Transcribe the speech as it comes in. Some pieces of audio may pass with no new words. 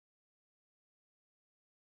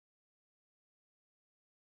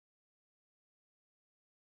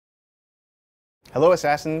Hello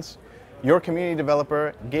Assassins, your community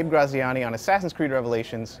developer Gabe Graziani on Assassin's Creed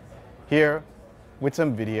Revelations, here with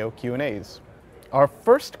some video Q&As. Our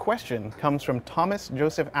first question comes from Thomas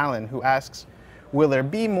Joseph Allen, who asks, will there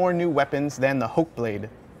be more new weapons than the Hook Blade?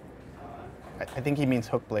 I think he means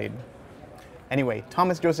Hook Blade. Anyway,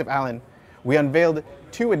 Thomas Joseph Allen, we unveiled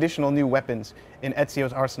 2 additional new weapons in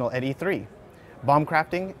Ezio's arsenal at E3, bomb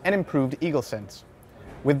crafting and improved eagle sense.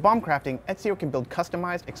 With bomb crafting, Ezio can build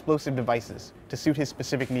customized explosive devices to suit his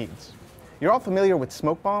specific needs. You're all familiar with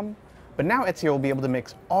smoke bomb, but now Ezio will be able to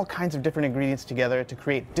mix all kinds of different ingredients together to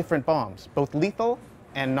create different bombs, both lethal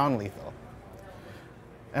and non-lethal.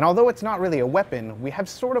 And although it's not really a weapon, we have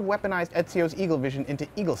sort of weaponized Ezio's eagle vision into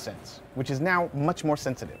eagle sense, which is now much more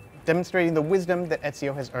sensitive, demonstrating the wisdom that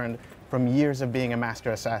Ezio has earned from years of being a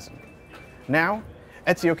master assassin. Now,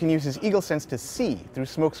 Ezio can use his eagle sense to see through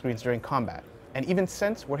smoke screens during combat, and even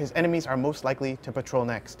sense where his enemies are most likely to patrol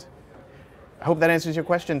next. I hope that answers your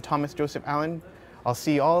question, Thomas Joseph Allen. I'll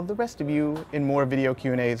see all of the rest of you in more video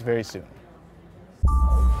Q&As very soon.